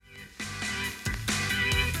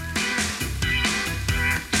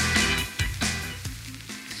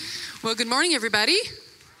Well, good morning, everybody.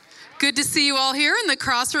 Good to see you all here in the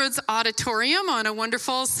Crossroads Auditorium on a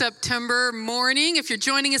wonderful September morning. If you're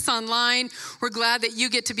joining us online, we're glad that you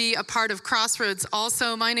get to be a part of Crossroads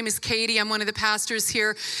also. My name is Katie. I'm one of the pastors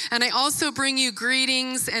here. And I also bring you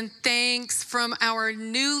greetings and thanks from our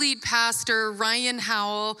new lead pastor, Ryan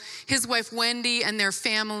Howell, his wife, Wendy, and their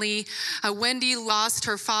family. Wendy lost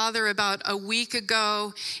her father about a week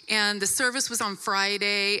ago, and the service was on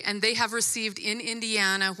Friday, and they have received in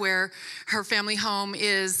Indiana, where her family home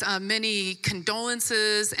is, many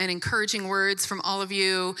condolences and encouraging words from all of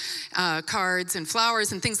you, cards and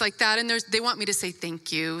flowers and things like that. And they want me to say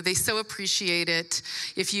thank you. They so appreciate it.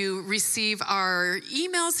 If you receive our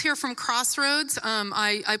emails here from Crossroads,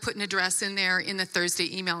 I put an address in there in the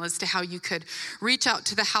Thursday email as to how you could reach out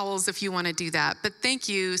to the Howells if you want to do that. But thank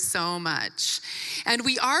you so much. And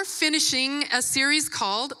we are finishing a series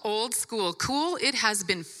called Old School Cool. It has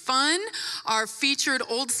been fun. Our featured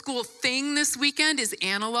old school thing this weekend is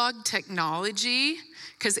analog technology,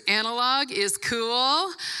 because analog is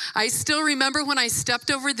cool. I still remember when I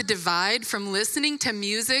stepped over the divide from listening to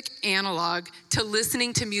music analog to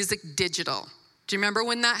listening to music digital. Do you remember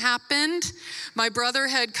when that happened? My brother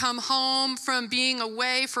had come home from being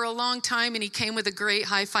away for a long time, and he came with a great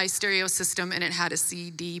hi-fi stereo system, and it had a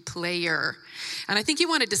CD player. And I think he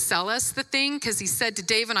wanted to sell us the thing, because he said to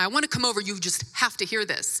Dave and I want to come over, you just have to hear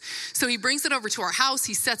this. So he brings it over to our house,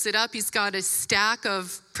 he sets it up, he's got a stack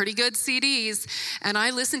of pretty good CDs, and I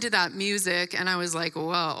listened to that music, and I was like,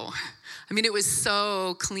 whoa. I mean, it was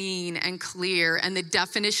so clean and clear, and the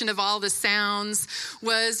definition of all the sounds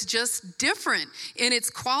was just different in its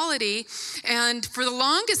quality. And for the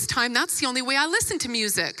longest time, that's the only way I listened to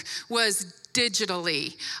music, was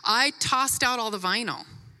digitally. I tossed out all the vinyl.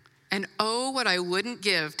 And oh, what I wouldn't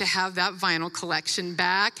give to have that vinyl collection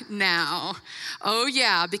back now. Oh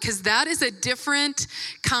yeah, because that is a different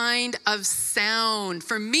kind of sound.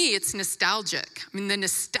 For me, it's nostalgic. I mean, the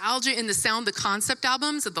nostalgia in the sound, the concept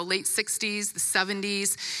albums of the late 60s, the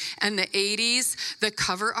 70s, and the 80s, the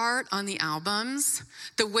cover art on the albums,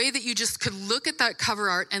 the way that you just could look at that cover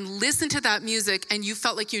art and listen to that music and you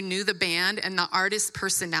felt like you knew the band and the artist's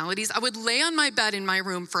personalities. I would lay on my bed in my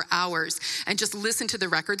room for hours and just listen to the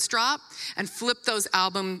records drop and flip those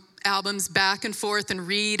albums back and forth and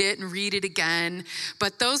read it again.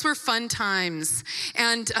 But those were fun times.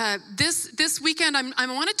 And this weekend, I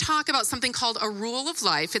want to talk about something called a rule of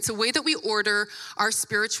life. It's a way that we order our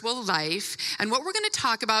spiritual life. And what we're going to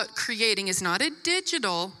talk about creating is not a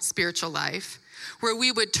digital spiritual life, where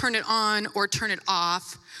we would turn it on or turn it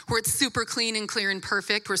off, where it's super clean and clear and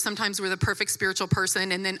perfect, where sometimes we're the perfect spiritual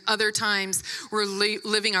person, and then other times we're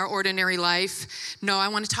living our ordinary life. No, I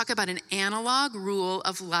want to talk about an analog rule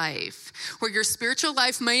of life, where your spiritual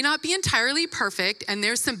life may not be entirely perfect, and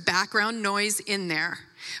there's some background noise in there,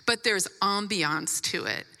 but there's ambiance to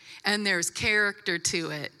it, and there's character to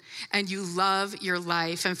it, and you love your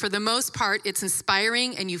life. And for the most part, it's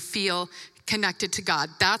inspiring, and you feel connected to God.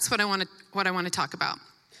 That's what I want to talk about,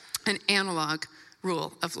 an analog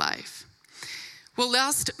rule of life. Well,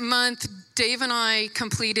 last month, Dave and I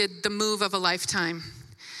completed the move of a lifetime.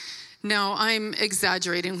 Now, I'm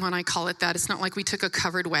exaggerating when I call it that. It's not like we took a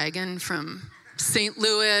covered wagon from St.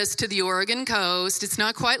 Louis to the Oregon coast. It's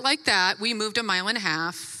not quite like that. We moved 1.5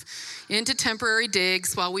 miles into temporary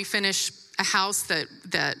digs while we finish a house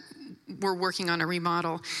that we're working on a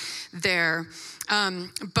remodel there.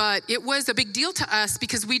 But it was a big deal to us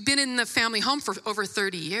because we'd been in the family home for over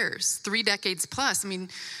 30 years, 3 decades plus. I mean,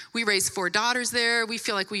 we raised 4 daughters there. We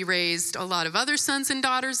feel like we raised a lot of other sons and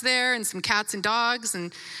daughters there, and some cats and dogs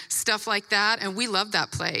and stuff like that. And we love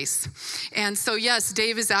that place. And so, yes,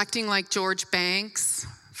 Dave is acting like George Banks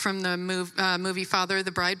from the movie Father,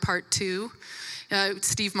 the Bride, Part 2.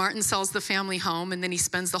 Steve Martin sells the family home, and then he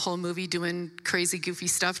spends the whole movie doing crazy, goofy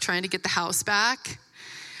stuff trying to get the house back.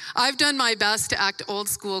 I've done my best to act old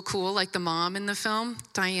school cool like the mom in the film,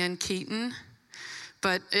 Diane Keaton.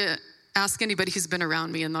 But ask anybody who's been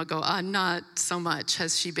around me and they'll go, not so much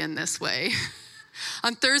has she been this way.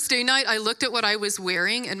 On Thursday night, I looked at what I was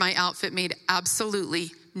wearing and my outfit made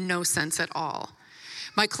absolutely no sense at all.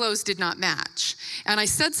 My clothes did not match. And I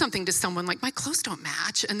said something to someone like, my clothes don't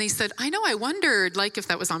match. And they said, I know, I wondered like if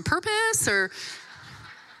that was on purpose or...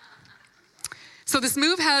 So this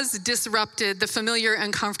move has disrupted the familiar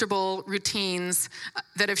and comfortable routines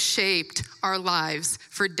that have shaped our lives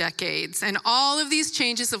for decades. And all of these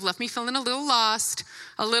changes have left me feeling a little lost,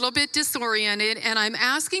 a little bit disoriented, and I'm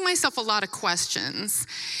asking myself a lot of questions.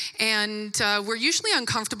 And we're usually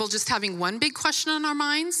uncomfortable just having one big question on our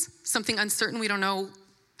minds, something uncertain we don't know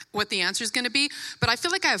what the answer is going to be, but I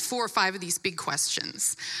feel like I have 4 or 5 of these big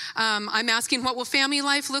questions. I'm asking, what will family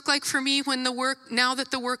life look like for me now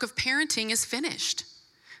that the work of parenting is finished?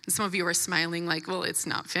 And some of you are smiling like, well, it's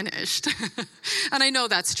not finished. And I know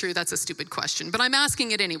that's true. That's a stupid question, but I'm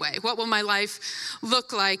asking it anyway. What will my life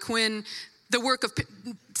look like when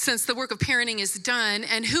since the work of parenting is done?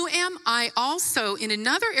 And who am I also in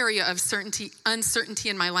another area of uncertainty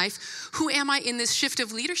in my life? Who am I in this shift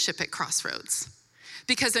of leadership at Crossroads?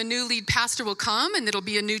 Because a new lead pastor will come and it'll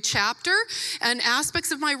be a new chapter, and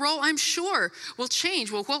aspects of my role, I'm sure, will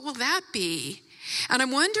change. Well, what will that be? And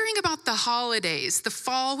I'm wondering about the holidays, the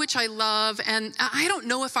fall, which I love, and I don't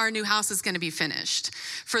know if our new house is going to be finished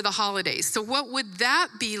for the holidays. So what would that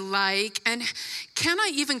be like? And can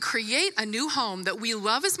I even create a new home that we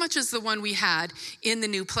love as much as the one we had in the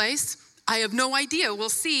new place? I have no idea. We'll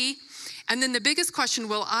see. And then the biggest question,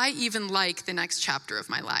 will I even like the next chapter of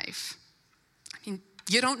my life? I mean,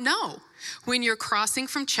 you don't know when you're crossing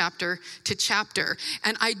from chapter to chapter.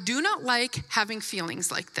 And I do not like having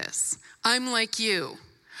feelings like this. I'm like you.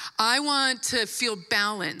 I want to feel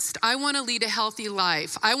balanced. I want to lead a healthy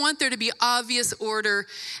life. I want there to be obvious order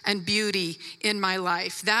and beauty in my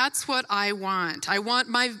life. That's what I want. I want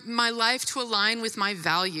my life to align with my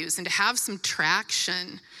values and to have some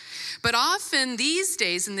traction. But often these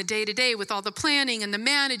days in the day-to-day, with all the planning and the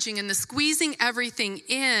managing and the squeezing everything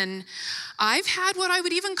in, I've had what I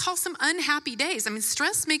would even call some unhappy days. I mean,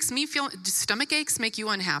 stress makes me feel, do stomach aches make you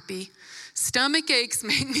unhappy? Stomach aches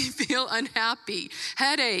make me feel unhappy.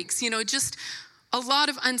 Headaches, just a lot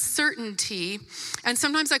of uncertainty. And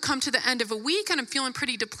sometimes I come to the end of a week and I'm feeling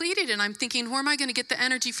pretty depleted, and I'm thinking, where am I going to get the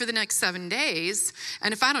energy for the next 7 days?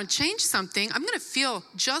 And if I don't change something, I'm going to feel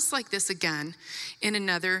just like this again in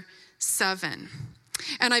another 7.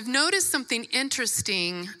 And I've noticed something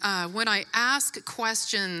interesting when I ask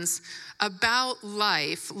questions about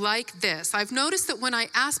life like this. I've noticed that when I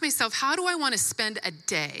ask myself, how do I want to spend a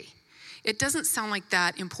day? It doesn't sound like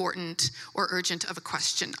that important or urgent of a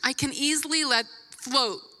question. I can easily let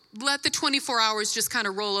the 24 hours just kind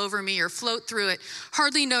of roll over me or float through it,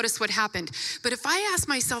 hardly notice what happened. But if I ask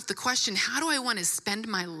myself the question, how do I want to spend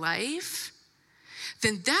my life?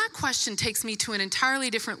 Then that question takes me to an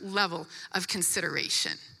entirely different level of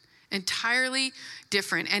consideration. Entirely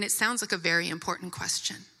different, and it sounds like a very important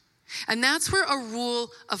question. And that's where a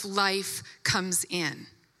rule of life comes in.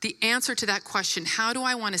 The answer to that question, how do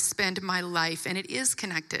I want to spend my life? And it is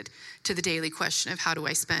connected to the daily question of how do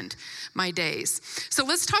I spend my days. So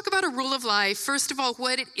let's talk about a rule of life. First of all,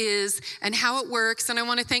 what it is and how it works. And I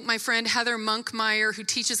want to thank my friend Heather Monkmeyer, who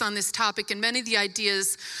teaches on this topic, and many of the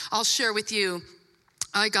ideas I'll share with you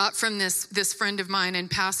I got from this friend of mine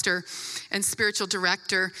and pastor and spiritual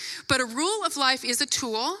director. But a rule of life is a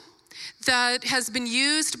tool that has been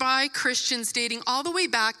used by Christians dating all the way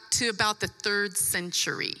back to about the 3rd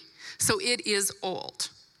century. So it is old.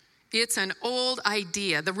 It's an old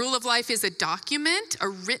idea. The rule of life is a document, a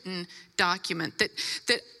written document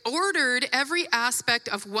that ordered every aspect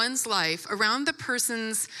of one's life around the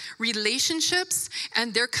person's relationships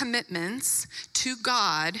and their commitments to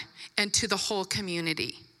God and to the whole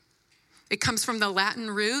community. It comes from the Latin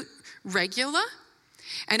root regula,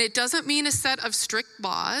 and it doesn't mean a set of strict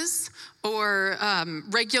laws or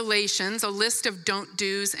regulations, a list of don't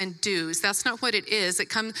do's and do's. That's not what it is.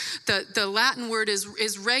 The Latin word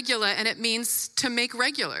is regula, and it means to make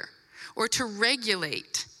regular or to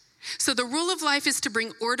regulate. So the rule of life is to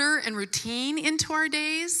bring order and routine into our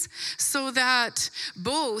days so that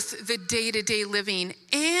both the day-to-day living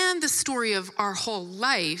and the story of our whole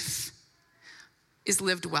life is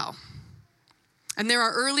lived well. And there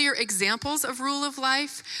are earlier examples of rule of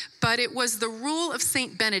life, but it was the rule of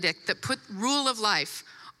St. Benedict that put rule of life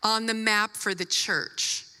on the map for the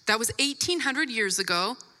church. That was 1,800 years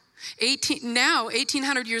ago.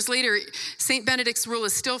 1,800 years later, St. Benedict's rule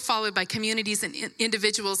is still followed by communities and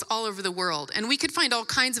individuals all over the world. And we could find all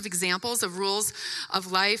kinds of examples of rules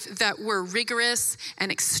of life that were rigorous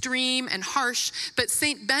and extreme and harsh. But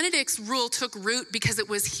St. Benedict's rule took root because it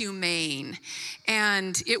was humane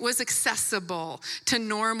and it was accessible to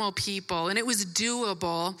normal people and it was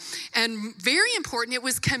doable. And very important, it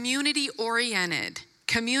was community-oriented.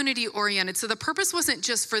 So the purpose wasn't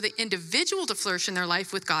just for the individual to flourish in their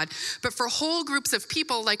life with God, but for whole groups of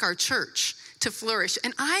people like our church to flourish.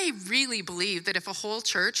 And I really believe that if a whole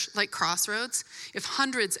church like Crossroads, if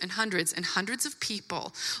hundreds and hundreds and hundreds of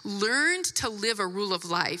people learned to live a rule of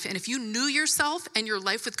life, and if you knew yourself and your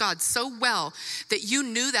life with God so well that you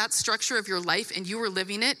knew that structure of your life and you were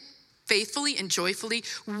living it faithfully and joyfully,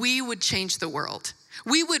 we would change the world.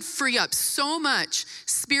 We would free up so much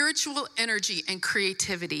spiritual energy and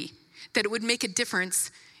creativity that it would make a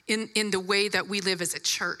difference in the way that we live as a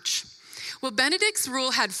church. Well, Benedict's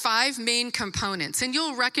rule had 5 main components, and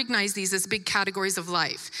you'll recognize these as big categories of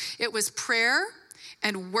life. It was prayer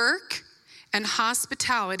and work and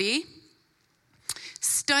hospitality,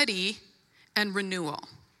 study, and renewal.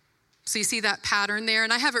 So you see that pattern there,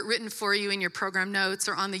 and I have it written for you in your program notes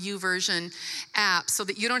or on the YouVersion app so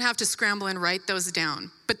that you don't have to scramble and write those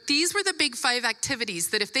down. But these were the big 5 activities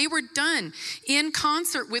that if they were done in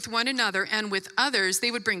concert with one another and with others,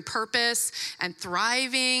 they would bring purpose and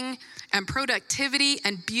thriving and productivity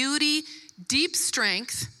and beauty, deep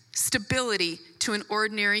strength, stability to an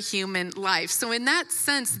ordinary human life. So in that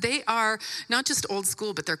sense, they are not just old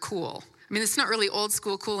school, but they're cool. I mean, it's not really old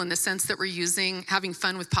school cool in the sense that we're having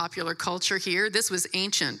fun with popular culture here. This was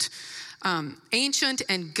ancient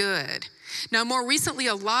and good. Now, more recently,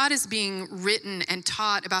 a lot is being written and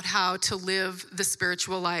taught about how to live the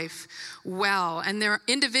spiritual life well, and their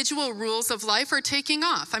individual rules of life are taking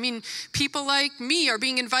off. I mean, people like me are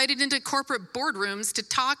being invited into corporate boardrooms to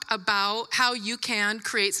talk about how you can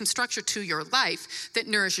create some structure to your life that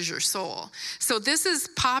nourishes your soul. So this is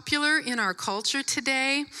popular in our culture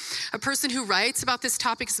today. A person who writes about this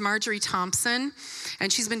topic is Marjorie Thompson,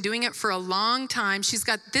 and she's been doing it for a long time. She's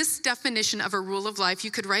got this definition of a rule of life.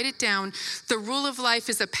 You could write it down. The rule of life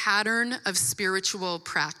is a pattern of spiritual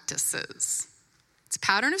practices. It's a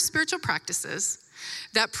pattern of spiritual practices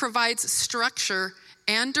that provides structure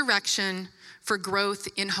and direction for growth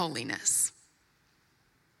in holiness.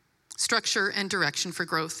 Structure and direction for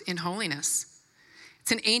growth in holiness.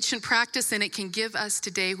 It's an ancient practice, and it can give us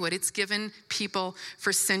today what it's given people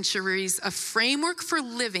for centuries, a framework for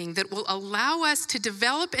living that will allow us to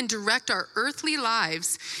develop and direct our earthly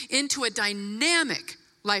lives into a dynamic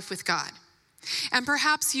life with God. And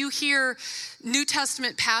perhaps you hear New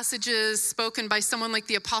Testament passages spoken by someone like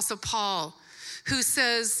the Apostle Paul, who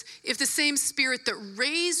says, if the same Spirit that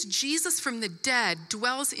raised Jesus from the dead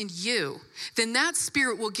dwells in you, then that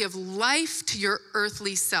Spirit will give life to your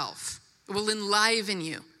earthly self. It will enliven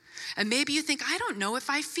you. And maybe you think, I don't know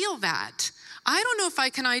if I feel that. I don't know if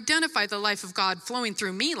I can identify the life of God flowing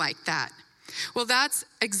through me like that. Well, that's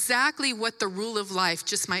exactly what the rule of life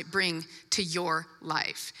just might bring to your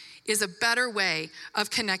life, is a better way of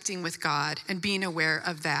connecting with God and being aware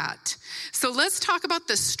of that. So let's talk about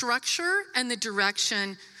the structure and the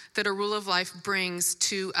direction that a rule of life brings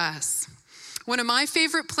to us. One of my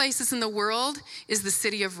favorite places in the world is the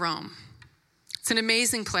city of Rome. It's an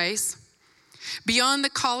amazing place. Beyond the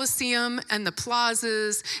Colosseum and the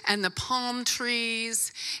plazas and the palm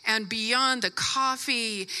trees and beyond the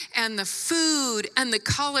coffee and the food and the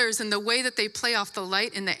colors and the way that they play off the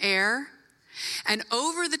light in the air, and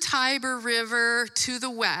over the Tiber River to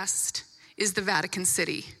the west is the Vatican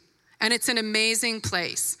City. And it's an amazing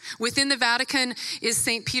place. Within the Vatican is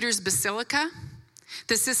St. Peter's Basilica,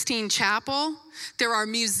 the Sistine Chapel. There are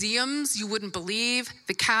museums you wouldn't believe,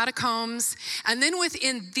 the catacombs. And then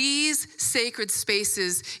within these sacred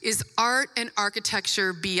spaces is art and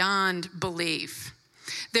architecture beyond belief.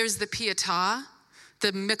 There's the Pietà,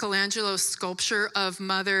 the Michelangelo sculpture of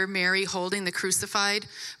Mother Mary holding the crucified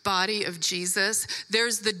body of Jesus.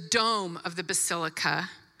 There's the dome of the basilica.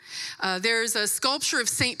 There's a sculpture of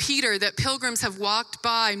St. Peter that pilgrims have walked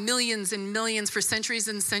by, millions and millions for centuries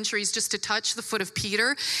and centuries, just to touch the foot of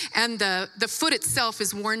Peter. And the foot itself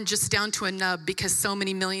is worn just down to a nub because so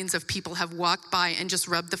many millions of people have walked by and just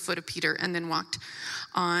rubbed the foot of Peter and then walked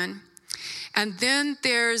on. And then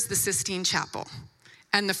there's the Sistine Chapel.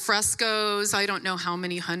 And the frescoes, I don't know how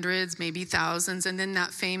many hundreds, maybe thousands. And then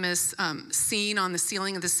that famous scene on the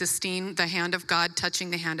ceiling of the Sistine, the hand of God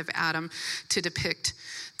touching the hand of Adam to depict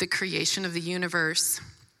the creation of the universe.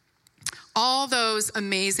 All those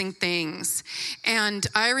amazing things. And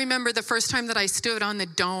I remember the first time that I stood on the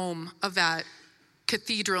dome of that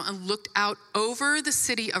cathedral and looked out over the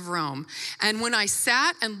city of Rome. And when I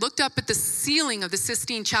sat and looked up at the ceiling of the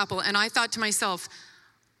Sistine Chapel, and I thought to myself,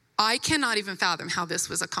 I cannot even fathom how this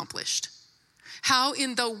was accomplished. How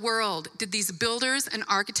in the world did these builders and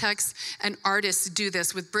architects and artists do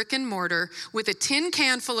this with brick and mortar, with a tin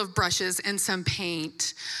can full of brushes and some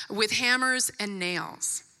paint, with hammers and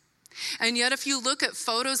nails? And yet if you look at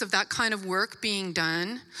photos of that kind of work being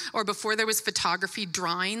done, or before there was photography,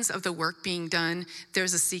 drawings of the work being done,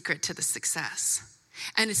 there's a secret to the success.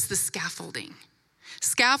 And it's the scaffolding.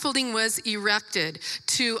 Scaffolding was erected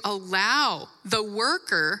to allow the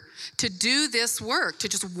worker to do this work, to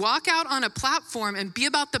just walk out on a platform and be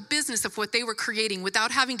about the business of what they were creating without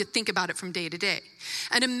having to think about it from day to day.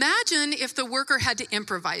 And imagine if the worker had to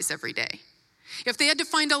improvise every day. If they had to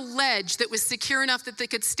find a ledge that was secure enough that they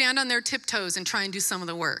could stand on their tiptoes and try and do some of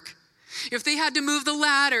the work. if they had to move the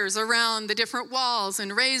ladders around the different walls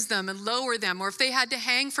and raise them and lower them, or if they had to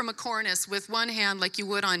hang from a cornice with one hand like you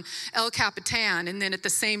would on El Capitan and then at the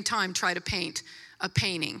same time try to paint a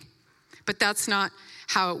painting. But that's not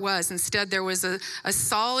how it was. Instead, there was a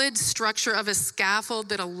solid structure of a scaffold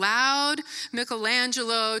that allowed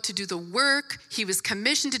Michelangelo to do the work he was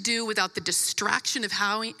commissioned to do without the distraction of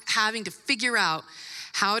having to figure out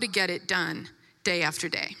how to get it done day after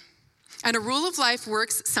day. And a rule of life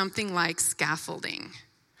works something like scaffolding.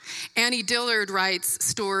 Annie Dillard writes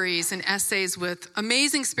stories and essays with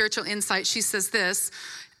amazing spiritual insight. She says this: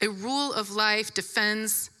 a rule of life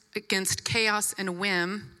defends against chaos and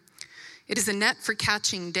whim. It is a net for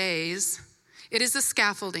catching days. It is a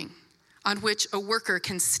scaffolding on which a worker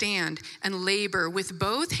can stand and labor with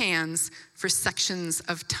both hands for sections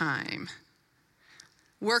of time.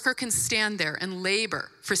 Worker can stand there and labor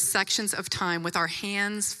for sections of time with our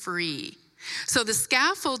hands free. So the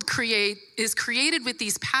scaffold is created with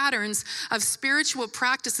these patterns of spiritual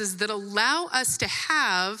practices that allow us to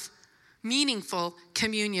have meaningful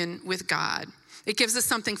communion with God. It gives us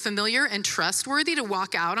something familiar and trustworthy to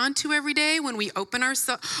walk out onto every day when we open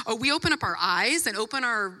up our eyes and open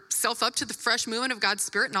ourselves up to the fresh movement of God's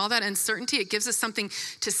Spirit and all that uncertainty. It gives us something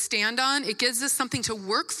to stand on. It gives us something to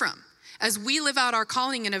work from as we live out our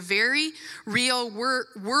calling in a very real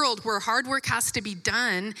world where hard work has to be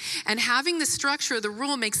done. And having the structure of the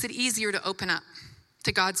rule makes it easier to open up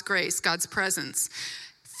to God's grace, God's presence.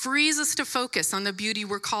 Frees us to focus on the beauty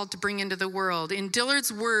we're called to bring into the world. In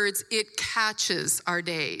Dillard's words, it catches our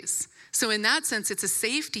days. So in that sense, it's a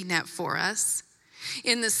safety net for us.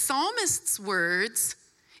 In the psalmist's words,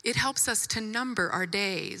 it helps us to number our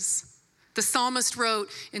days. The psalmist wrote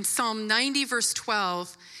in Psalm 90, verse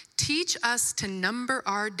 12, "Teach us to number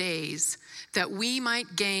our days that we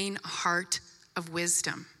might gain a heart of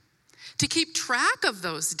wisdom." To keep track of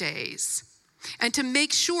those days and to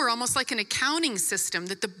make sure, almost like an accounting system,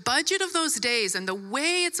 that the budget of those days and the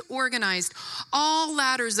way it's organized all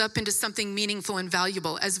ladders up into something meaningful and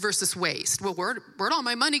valuable as versus waste. Well, where'd all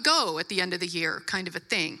my money go at the end of the year, kind of a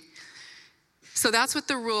thing. So that's what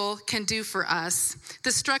the rule can do for us.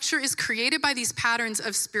 The structure is created by these patterns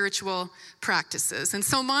of spiritual practices. And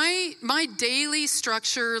so my daily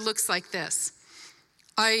structure looks like this.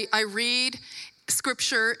 I read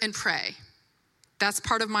scripture and pray. That's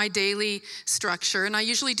part of my daily structure. And I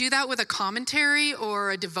usually do that with a commentary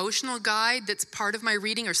or a devotional guide that's part of my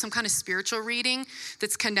reading, or some kind of spiritual reading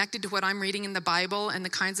that's connected to what I'm reading in the Bible and the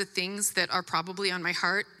kinds of things that are probably on my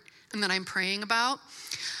heart and that I'm praying about.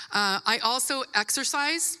 I also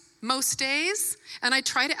exercise most days, and I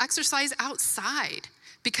try to exercise outside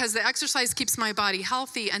because the exercise keeps my body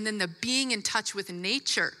healthy, and then the being in touch with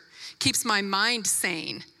nature keeps my mind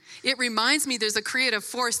sane. It reminds me there's a creative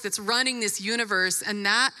force that's running this universe, and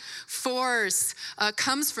that force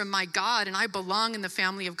comes from my God, and I belong in the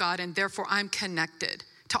family of God, and therefore I'm connected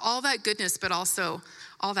to all that goodness, but also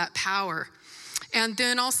all that power. And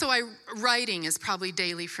then also writing is probably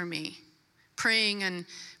daily for me. Praying and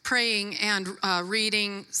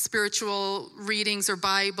reading spiritual readings or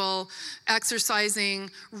Bible,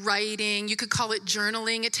 exercising, writing. You could call it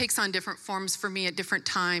journaling. It takes on different forms for me at different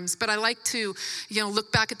times. But I like to,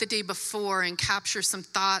 look back at the day before and capture some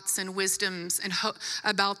thoughts and wisdoms and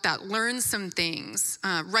about that. Learn some things,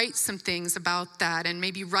 write some things about that, and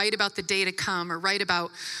maybe write about the day to come or write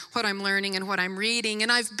about what I'm learning and what I'm reading.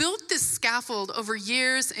 And I've built this scaffold over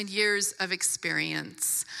years and years of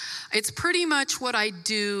experience. It's pretty much what I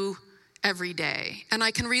do every day, and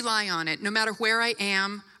I can rely on it no matter where I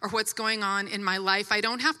am or what's going on in my life. I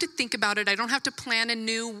don't have to think about it. I don't have to plan a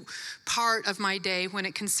new part of my day when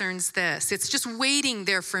it concerns this. It's just waiting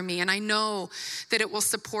there for me, and I know that it will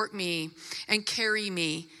support me and carry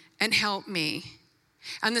me and help me.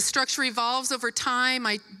 And the structure evolves over time.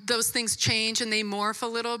 Those things change and they morph a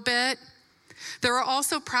little bit. There are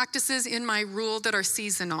also practices in my rule that are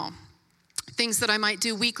seasonal. Things that I might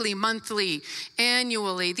do weekly, monthly,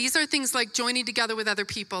 annually. These are things like joining together with other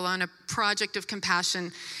people on a project of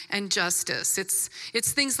compassion and justice. It's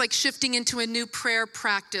things like shifting into a new prayer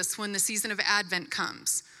practice when the season of Advent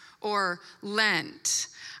comes, or Lent.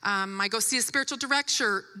 I go see a spiritual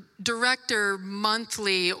director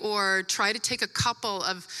monthly, or try to take a couple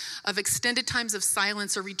of extended times of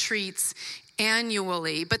silence or retreats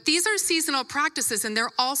annually. But these are seasonal practices, and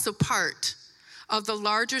they're also part of the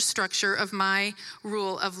larger structure of my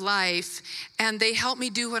rule of life, and they help me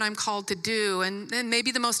do what I'm called to do. And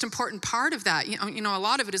maybe the most important part of that, a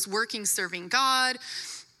lot of it is working, serving God.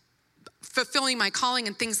 fulfilling my calling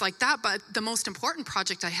and things like that. But the most important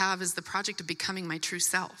project I have is the project of becoming my true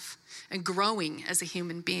self and growing as a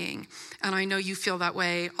human being. And I know you feel that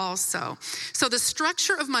way also. So the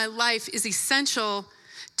structure of my life is essential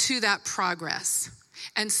to that progress.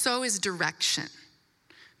 And so is direction.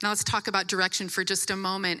 Now let's talk about direction for just a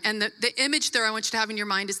moment. And the image there I want you to have in your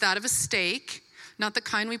mind is that of a steak, not the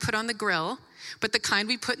kind we put on the grill, but the kind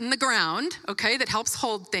we put in the ground, okay, that helps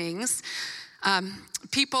hold things.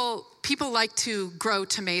 People like to grow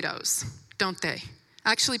tomatoes, don't they?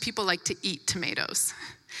 Actually, people like to eat tomatoes.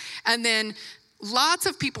 And then lots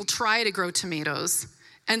of people try to grow tomatoes,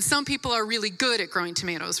 and some people are really good at growing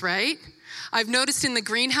tomatoes, right? I've noticed in the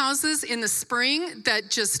greenhouses in the spring that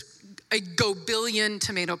just a go-billion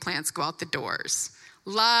tomato plants go out the doors.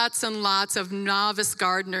 Lots and lots of novice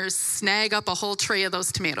gardeners snag up a whole tray of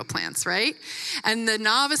those tomato plants, right? And the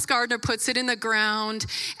novice gardener puts it in the ground,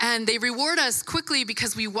 and they reward us quickly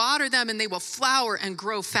because we water them and they will flower and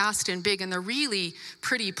grow fast and big, and they're really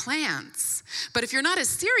pretty plants. But if you're not a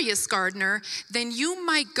serious gardener, then you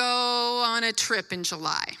might go on a trip in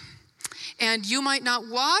July. And you might not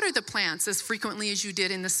water the plants as frequently as you did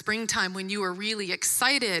in the springtime when you were really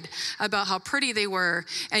excited about how pretty they were.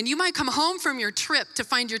 And you might come home from your trip to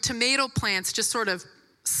find your tomato plants just sort of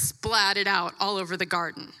splatted out all over the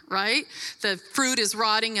garden, right? The fruit is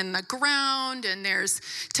rotting in the ground, and there's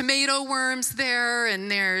tomato worms there, and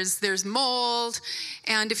there's mold.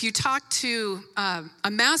 And if you talk to a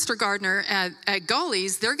master gardener at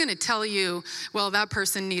Gully's, they're going to tell you, well, that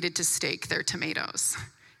person needed to stake their tomatoes.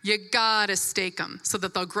 You gotta stake them so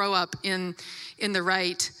that they'll grow up in the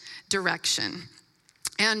right direction.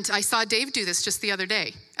 And I saw Dave do this just the other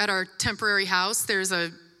day. At our temporary house, there's a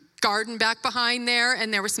garden back behind there,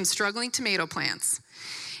 and there were some struggling tomato plants.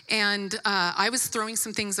 And I was throwing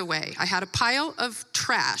some things away. I had a pile of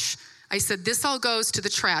trash. I said, this all goes to the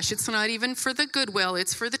trash. It's not even for the Goodwill,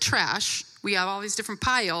 it's for the trash. We have all these different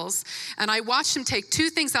piles. And I watched him take two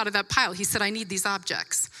things out of that pile. He said, I need these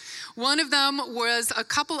objects. One of them was a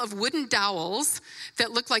couple of wooden dowels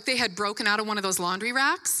that looked like they had broken out of one of those laundry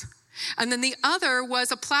racks. And then the other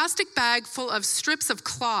was a plastic bag full of strips of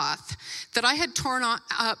cloth that I had torn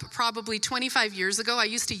up probably 25 years ago. I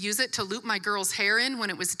used to use it to loop my girl's hair in when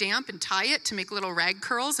it was damp and tie it to make little rag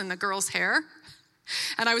curls in the girl's hair.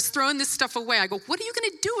 And I was throwing this stuff away. I go, what are you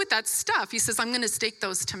going to do with that stuff? He says, I'm going to stake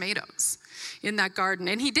those tomatoes in that garden.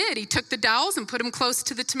 And he did. He took the dowels and put them close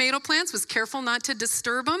to the tomato plants, was careful not to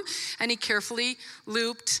disturb them, and he carefully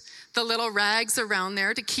looped the little rags around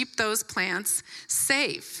there to keep those plants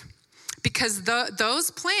safe. Because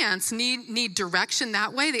those plants need direction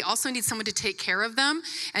that way. They also need someone to take care of them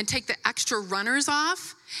and take the extra runners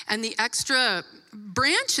off and the extra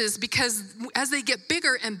branches, because as they get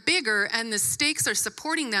bigger and bigger and the stakes are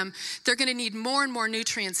supporting them, they're going to need more and more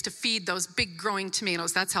nutrients to feed those big growing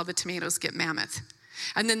tomatoes. That's how the tomatoes get mammoth.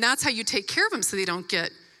 And then that's how you take care of them so they don't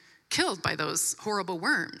get killed by those horrible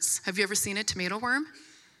worms. Have you ever seen a tomato worm?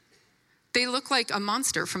 They look like a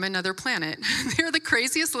monster from another planet. They're the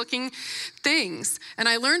craziest looking things. And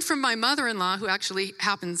I learned from my mother-in-law, who actually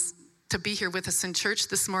happens to be here with us in church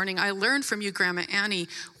this morning. I learned from you, Grandma Annie,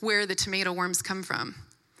 where the tomato worms come from.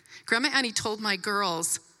 Grandma Annie told my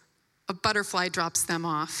girls a butterfly drops them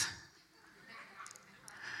off.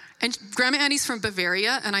 And Grandma Annie's from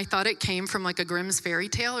Bavaria, and I thought it came from like a Grimm's fairy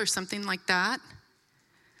tale or something like that.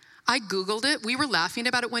 I Googled it. We were laughing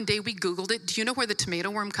about it one day. We Googled it. Do you know where the tomato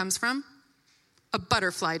worm comes from? A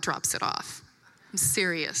butterfly drops it off. I'm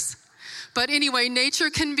serious. But anyway, nature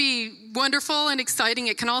can be wonderful and exciting.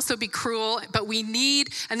 It can also be cruel, but we need,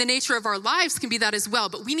 and the nature of our lives can be that as well,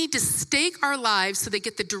 but we need to stake our lives so they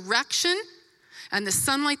get the direction and the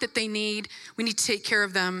sunlight that they need. We need to take care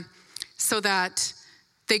of them so that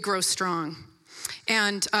they grow strong.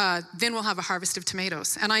 And then we'll have a harvest of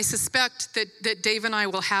tomatoes. And I suspect that Dave and I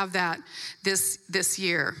will have that this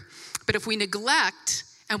year. But if we neglect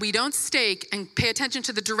and we don't stake and pay attention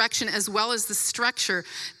to the direction as well as the structure,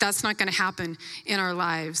 that's not going to happen in our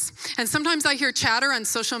lives. And sometimes I hear chatter on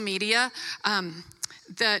social media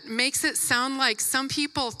that makes it sound like some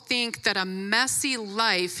people think that a messy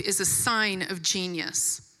life is a sign of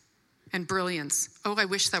genius and brilliance. Oh, I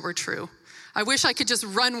wish that were true. I wish I could just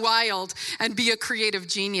run wild and be a creative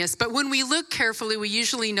genius. But when we look carefully, we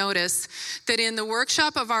usually notice that in the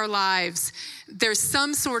workshop of our lives, there's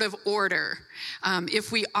some sort of order.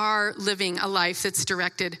 If we are living a life that's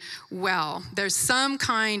directed well, there's some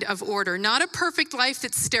kind of order. Not a perfect life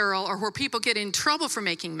that's sterile or where people get in trouble for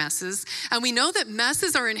making messes. And we know that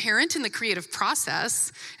messes are inherent in the creative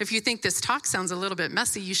process. If you think this talk sounds a little bit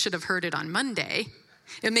messy, you should have heard it on Monday.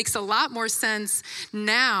 It makes a lot more sense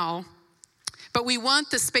now. But we want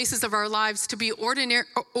the spaces of our lives to be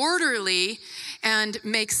orderly and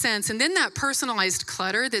make sense. And then that personalized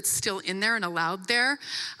clutter that's still in there and allowed there,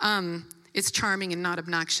 it's charming and not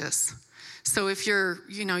obnoxious. So if your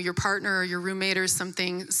partner or your roommate or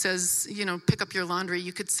something says, pick up your laundry,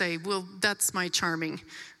 you could say, well, that's my charming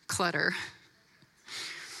clutter.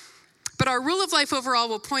 But our rule of life overall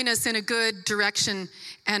will point us in a good direction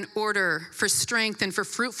and order for strength and for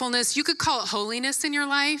fruitfulness. You could call it holiness in your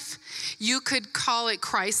life. You could call it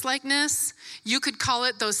Christ-likeness. You could call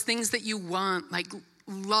it those things that you want, like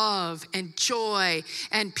love and joy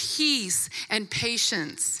and peace and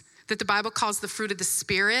patience, that the Bible calls the fruit of the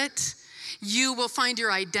Spirit. You will find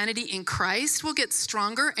your identity in Christ will get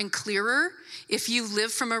stronger and clearer. If you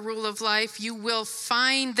live from a rule of life, you will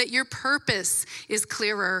find that your purpose is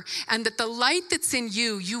clearer and that the light that's in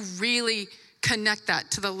you, you really connect that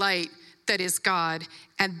to the light that is God.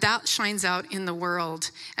 And that shines out in the world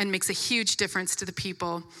and makes a huge difference to the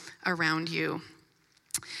people around you.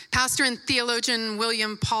 Pastor and theologian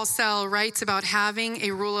William Paulsell writes about having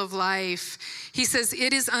a rule of life. He says,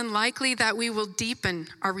 it is unlikely that we will deepen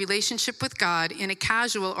our relationship with God in a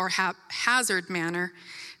casual or haphazard manner.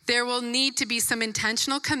 There will need to be some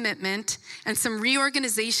intentional commitment and some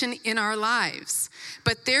reorganization in our lives.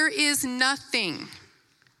 But there is nothing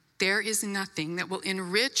that will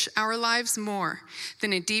enrich our lives more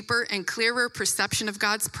than a deeper and clearer perception of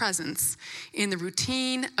God's presence in the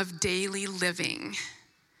routine of daily living.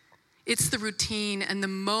 It's the routine and the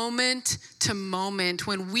moment to moment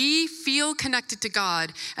when we feel connected to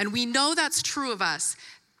God and we know that's true of us.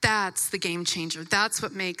 That's the game changer. That's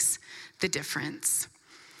what makes the difference.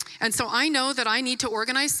 And so I know that I need to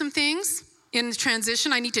organize some things in the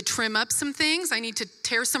transition. I need to trim up some things. I need to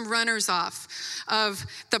tear some runners off of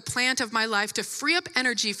the plant of my life to free up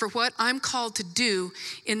energy for what I'm called to do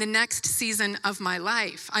in the next season of my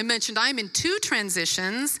life. I mentioned I'm in 2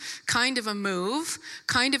 transitions, kind of a move,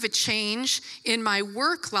 kind of a change in my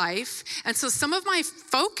work life. And so some of my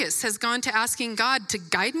focus has gone to asking God to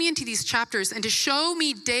guide me into these chapters and to show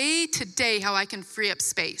me day to day how I can free up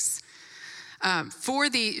space for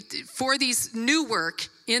these new work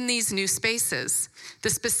in these new spaces. The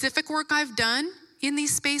specific work I've done in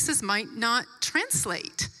these spaces might not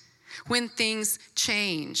translate when things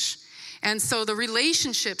change. And so the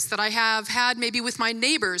relationships that I have had maybe with my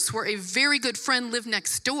neighbors where a very good friend lived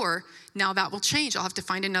next door, now that will change. I'll have to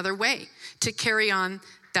find another way to carry on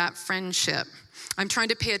that friendship. I'm trying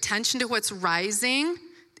to pay attention to what's rising.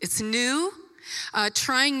 It's new.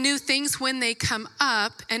 Trying new things when they come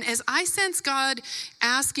up. And as I sense God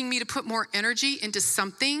asking me to put more energy into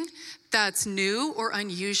something that's new or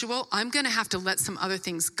unusual, I'm going to have to let some other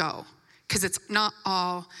things go because it's not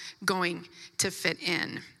all going to fit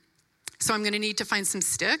in. So I'm going to need to find some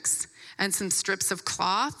sticks and some strips of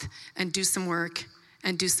cloth and do some work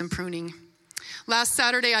and do some pruning. Last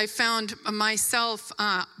Saturday, I found myself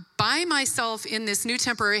by myself in this new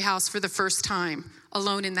temporary house for the first time,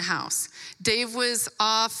 alone in the house. Dave was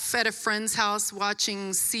off at a friend's house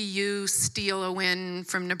watching CU steal a win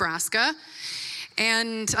from Nebraska.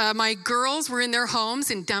 And my girls were in their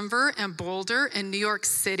homes in Denver and Boulder and New York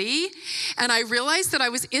City. And I realized that I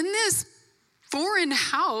was in this foreign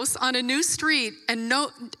house on a new street and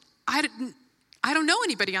I don't know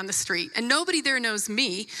anybody on the street and nobody there knows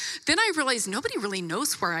me. Then I realized nobody really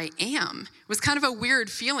knows where I am. It was kind of a weird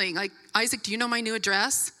feeling. Like, Isaac, do you know my new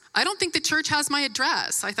address? I don't think the church has my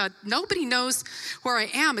address. I thought, nobody knows where I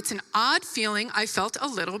am. It's an odd feeling. I felt a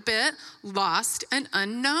little bit lost and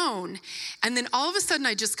unknown. And then all of a sudden,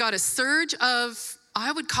 I just got a surge of,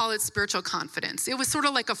 I would call it spiritual confidence. It was sort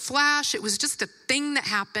of like a flash. It was just a thing that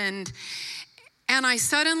happened. And I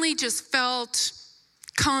suddenly just felt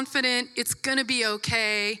confident. It's going to be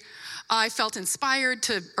okay. I felt inspired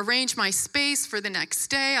to arrange my space for the next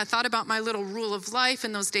day. I thought about my little rule of life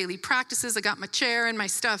and those daily practices. I got my chair and my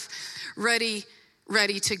stuff ready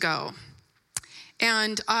to go.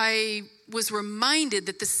 And I was reminded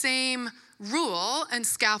that the same rule and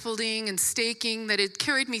scaffolding and staking that had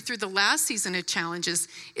carried me through the last season of challenges,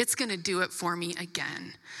 it's going to do it for me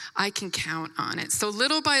again. I can count on it. So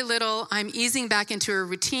little by little, I'm easing back into a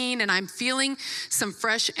routine and I'm feeling some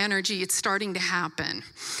fresh energy. It's starting to happen.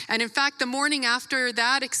 And in fact, the morning after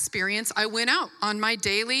that experience, I went out on my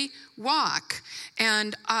daily walk.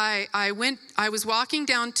 And I was walking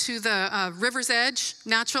down to the River's Edge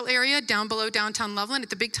natural area down below downtown Loveland at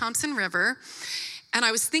the Big Thompson River. And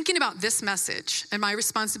I was thinking about this message and my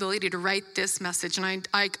responsibility to write this message. And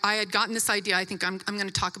I had gotten this idea. I think I'm going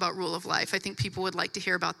to talk about rule of life. I think people would like to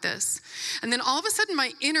hear about this. And then all of a sudden,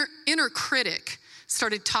 my inner critic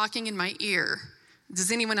started talking in my ear.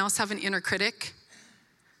 Does anyone else have an inner critic?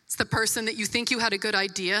 It's the person that you think you had a good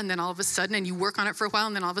idea, and then all of a sudden, and you work on it for a while,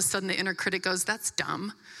 and then all of a sudden the inner critic goes, that's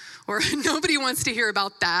dumb. Or nobody wants to hear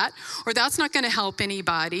about that. Or that's not going to help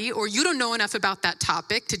anybody. Or you don't know enough about that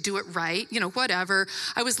topic to do it right. Whatever.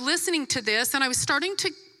 I was listening to this, and I was starting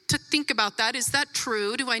to think about that. Is that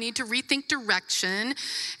true? Do I need to rethink direction?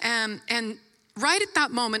 And right at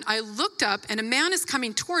that moment, I looked up, and a man is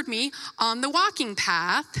coming toward me on the walking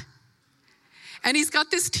path. And he's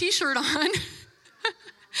got this t-shirt on.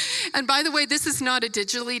 And by the way, this is not a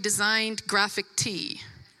digitally designed graphic tee.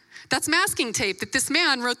 That's masking tape that this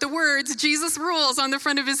man wrote the words, Jesus rules, on the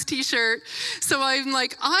front of his t-shirt. So I'm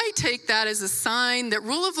like, I take that as a sign that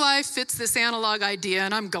rule of life fits this analog idea,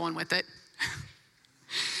 and I'm going with it.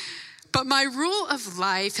 But my rule of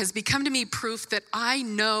life has become to me proof that I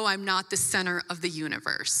know I'm not the center of the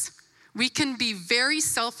universe. We can be very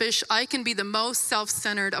selfish. I can be the most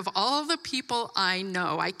self-centered of all the people I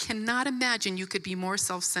know. I cannot imagine you could be more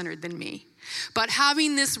self-centered than me. But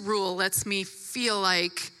having this rule lets me feel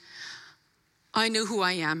like I know who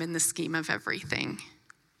I am in the scheme of everything.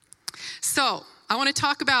 So I want to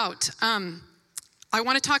talk about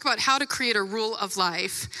how to create a rule of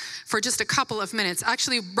life for just a couple of minutes.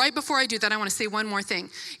 Actually, right before I do that, I want to say one more thing.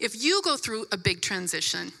 If you go through a big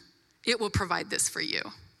transition, it will provide this for you.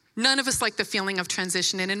 None of us like the feeling of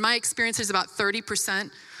transition. And in my experience, there's about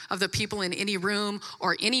 30% of the people in any room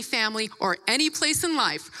or any family or any place in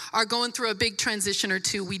life are going through a big transition or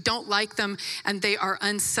two. We don't like them and they are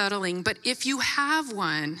unsettling. But if you have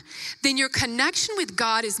one, then your connection with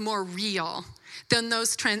God is more real than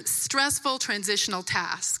those stressful transitional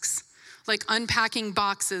tasks, like unpacking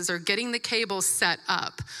boxes or getting the cables set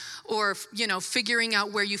up, or figuring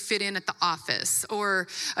out where you fit in at the office, or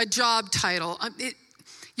a job title.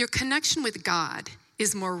 Your connection with God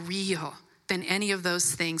is more real than any of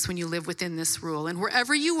those things when you live within this rule. And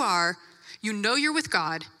wherever you are, you know you're with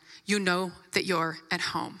God, you know that you're at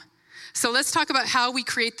home. So let's talk about how we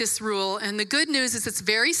create this rule. And the good news is it's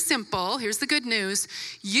very simple. Here's the good news.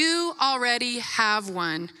 You already have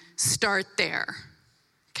one. Start there.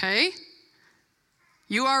 Okay?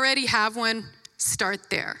 You already have one. Start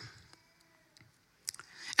there.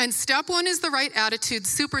 And step one is the right attitude.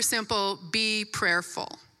 Super simple. Be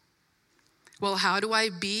prayerful. Well, how do I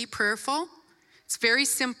be prayerful? It's very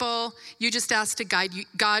simple. You just ask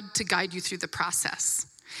God to guide you through the process.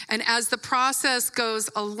 And as the process goes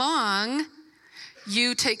along,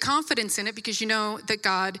 you take confidence in it because you know that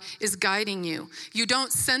God is guiding you. You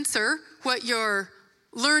don't censor what you're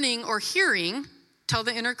learning or hearing. Tell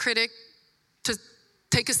the inner critic to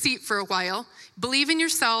take a seat for a while. Believe in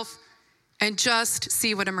yourself and just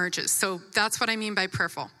see what emerges. So that's what I mean by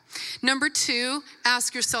prayerful. Number 2,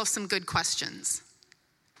 ask yourself some good questions.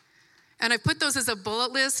 And I put those as a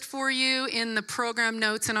bullet list for you in the program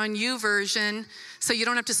notes and on YouVersion, so you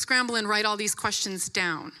don't have to scramble and write all these questions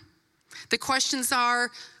down. The questions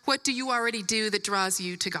are, what do you already do that draws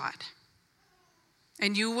you to God?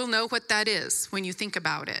 And you will know what that is when you think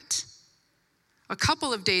about it. A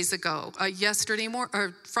couple of days ago,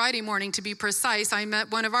 Friday morning to be precise, I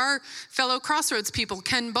met one of our fellow Crossroads people,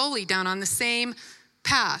 Ken Boley, down on the same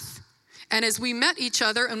path. And as we met each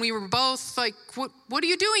other, and we were both like, what are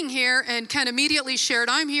you doing here? And Ken immediately shared,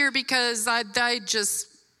 I'm here because I just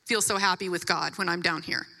feel so happy with God when I'm down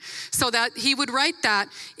here. So that he would write that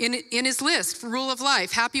in his list, rule of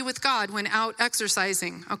life, happy with God when out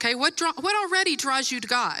exercising. Okay, what already draws you to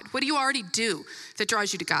God? What do you already do that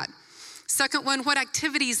draws you to God? Second one, what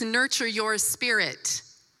activities nurture your spirit?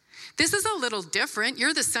 This is a little different.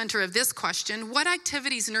 You're the center of this question. What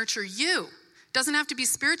activities nurture you? Doesn't have to be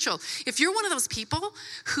spiritual. If you're one of those people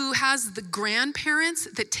who has the grandparents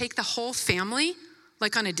that take the whole family,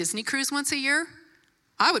 like on a Disney cruise once a year,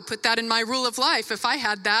 I would put that in my rule of life if I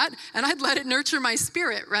had that, and I'd let it nurture my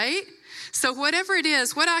spirit, right? So whatever it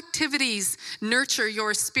is, what activities nurture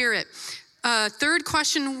your spirit? Third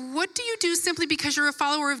question, what do you do simply because you're a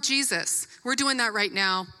follower of Jesus? We're doing that right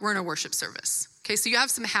now. We're in a worship service. Okay, so you have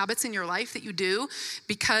some habits in your life that you do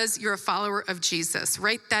because you're a follower of Jesus.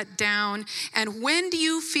 Write that down. And when do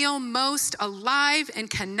you feel most alive and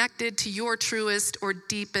connected to your truest or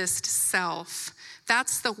deepest self?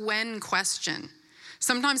 That's the when question.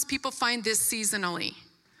 Sometimes people find this seasonally.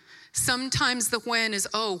 Sometimes the when is,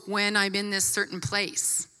 when I'm in this certain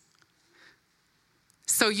place.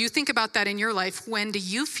 So you think about that in your life. When do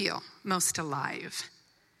you feel most alive?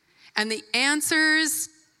 And the answers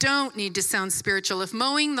don't need to sound spiritual. If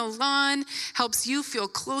mowing the lawn helps you feel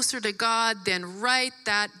closer to God, then write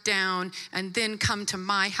that down and then come to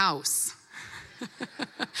my house.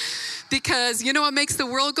 Because you know what makes the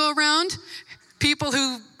world go around? people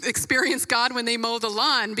who experience God when they mow the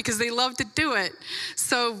lawn because they love to do it.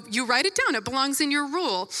 So you write it down. It belongs in your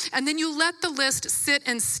rule. And then you let the list sit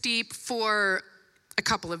and steep for a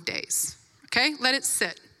couple of days. Okay? Let it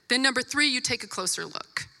sit. Then number 3, you take a closer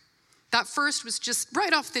look. That first was just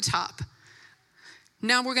right off the top.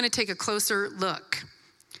 Now we're going to take a closer look.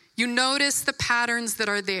 You notice the patterns that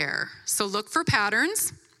are there. So look for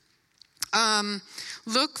patterns.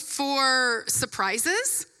 Look for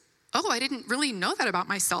surprises. Oh, I didn't really know that about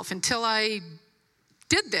myself until I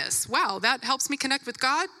did this. Wow, that helps me connect with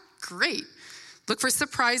God? Great. Look for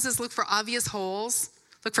surprises. Look for obvious holes.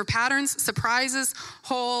 Look for patterns, surprises,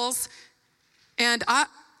 holes. And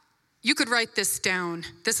you could write this down.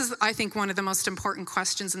 This is, I think, one of the most important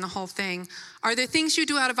questions in the whole thing. Are there things you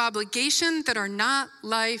do out of obligation that are not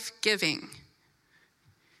life-giving?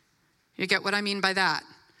 You get what I mean by that?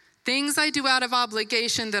 Things I do out of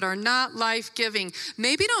obligation that are not life-giving.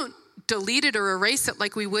 Maybe don't delete it or erase it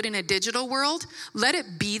like we would in a digital world. Let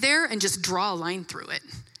it be there and just draw a line through it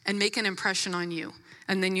and make an impression on you.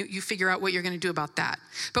 And then you figure out what you're going to do about that.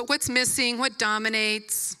 But what's missing? What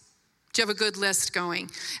dominates? Do you have a good list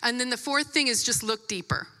going? And then the 4th thing is just look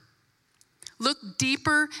deeper. Look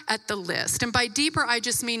deeper at the list. And by deeper, I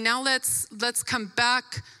just mean now let's come back,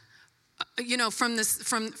 from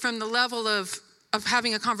the level of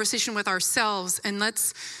having a conversation with ourselves, and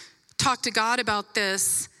let's talk to God about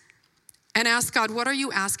this and ask God, what are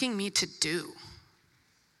you asking me to do?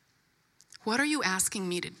 What are you asking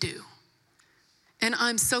me to do? And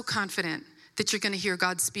I'm so confident that you're going to hear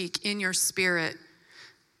God speak in your spirit.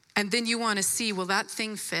 And then you want to see, will that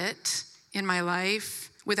thing fit in my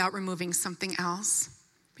life without removing something else?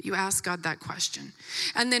 But you ask God that question.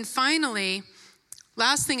 And then finally,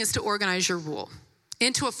 last thing is to organize your rule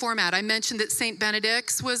into a format. I mentioned that St.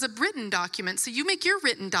 Benedict's was a written document, so you make your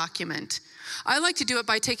written document. I like to do it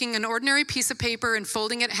by taking an ordinary piece of paper and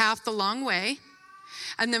folding it half the long way,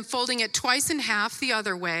 and then folding it twice in half the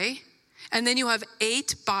other way, and then you have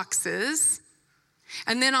 8 boxes.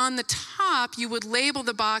 And then on the top, you would label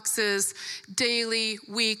the boxes daily,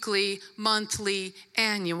 weekly, monthly,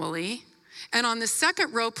 annually. And on the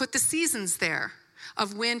second row, put the seasons there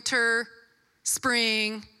of winter,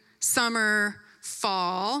 spring, summer,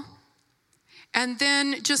 fall. And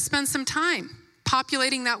then just spend some time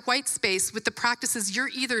populating that white space with the practices you're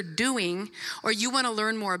either doing or you want to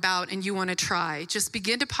learn more about and you want to try. Just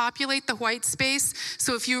begin to populate the white space.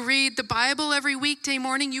 So if you read the Bible every weekday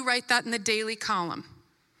morning, you write that in the daily column.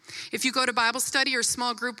 If you go to Bible study or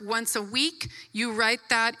small group once a week, you write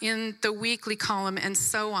that in the weekly column, and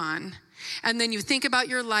so on. And then you think about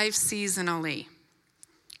your life seasonally.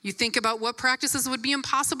 You think about what practices would be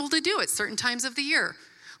impossible to do at certain times of the year.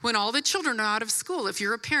 When all the children are out of school, if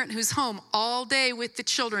you're a parent who's home all day with the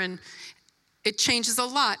children, it changes a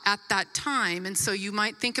lot at that time. And so you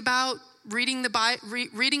might think about reading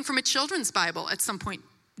from a children's Bible at some point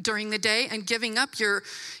during the day and giving up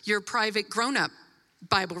your private grown-up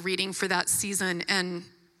Bible reading for that season. And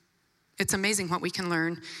it's amazing what we can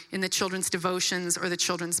learn in the children's devotions or the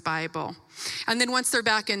children's Bible. And then once they're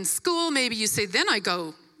back in school, maybe you say, then I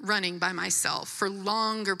go running by myself for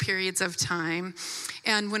longer periods of time.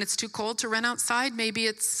 And when it's too cold to run outside, maybe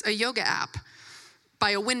it's a yoga app by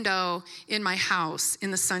a window in my house in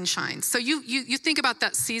the sunshine. So you think about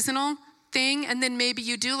that seasonal thing, and then maybe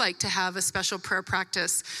you do like to have a special prayer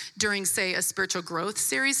practice during, say, a spiritual growth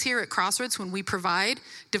series here at Crossroads when we provide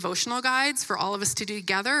devotional guides for all of us to do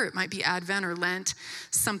together. It might be Advent or Lent,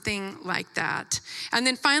 something like that. And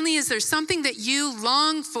then finally, is there something that you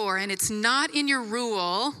long for and it's not in your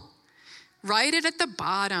rule? Write it at the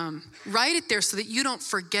bottom. Write it there so that you don't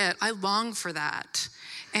forget. I long for that.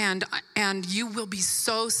 And you will be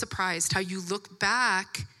so surprised how you look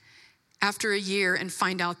back after a year and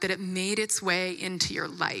find out that it made its way into your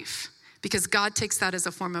life, because God takes that as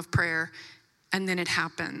a form of prayer, and then it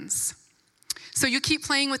happens. So you keep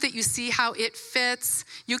playing with it, you see how it fits,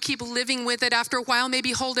 you keep living with it. After a while,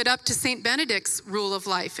 maybe hold it up to St. Benedict's rule of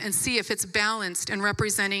life and see if it's balanced and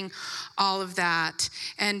representing all of that.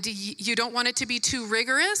 And you don't want it to be too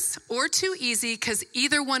rigorous or too easy, because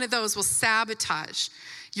either one of those will sabotage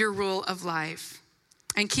your rule of life.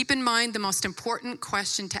 And keep in mind the most important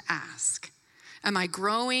question to ask. Am I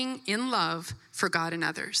growing in love for God and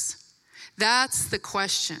others? That's the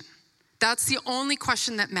question. That's the only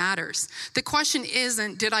question that matters. The question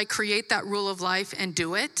isn't, did I create that rule of life and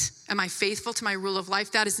do it? Am I faithful to my rule of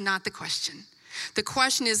life? That is not the question. The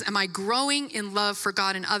question is, am I growing in love for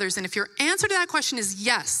God and others? And if your answer to that question is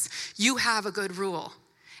yes, you have a good rule.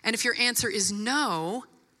 And if your answer is no,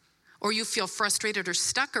 or you feel frustrated or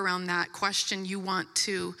stuck around that question, you want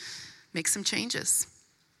to make some changes.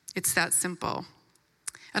 It's that simple.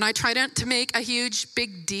 And I try not to make a huge,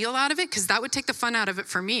 big deal out of it because that would take the fun out of it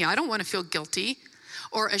for me. I don't want to feel guilty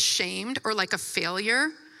or ashamed or like a failure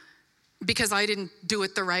because I didn't do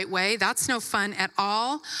it the right way. That's no fun at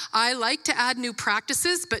all. I like to add new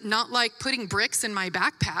practices, but not like putting bricks in my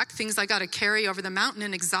backpack, things I got to carry over the mountain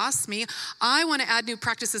and exhaust me. I want to add new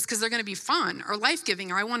practices because they're going to be fun or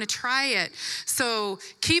life-giving, or I want to try it. So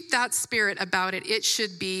keep that spirit about it. It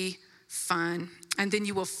should be fun. And then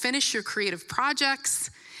you will finish your creative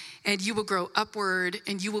projects, and you will grow upward,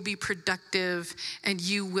 and you will be productive, and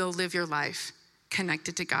you will live your life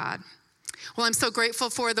connected to God. Well, I'm so grateful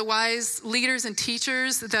for the wise leaders and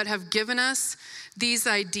teachers that have given us these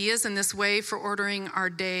ideas and this way for ordering our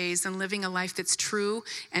days and living a life that's true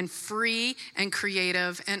and free and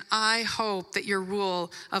creative. And I hope that your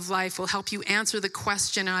rule of life will help you answer the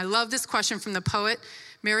question. And I love this question from the poet,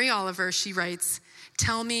 Mary Oliver. She writes,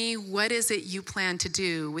 "Tell me, what is it you plan to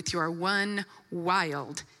do with your one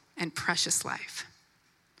wild and precious life?"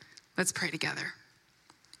 Let's pray together.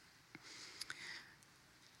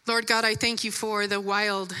 Lord God, I thank you for the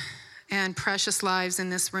wild and precious lives in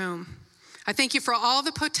this room. I thank you for all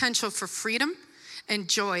the potential for freedom and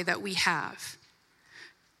joy that we have.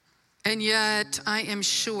 And yet I am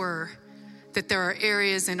sure that there are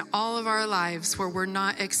areas in all of our lives where we're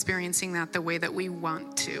not experiencing that the way that we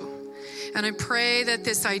want to. And I pray that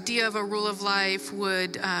this idea of a rule of life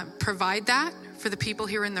would provide that for the people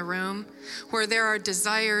here in the room, where there are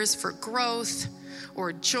desires for growth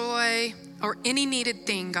or joy or any needed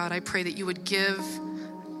thing. God, I pray that you would give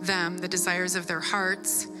them the desires of their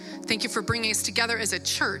hearts. Thank you for bringing us together as a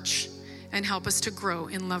church and help us to grow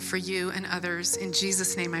in love for you and others. In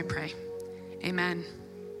Jesus' name I pray. Amen.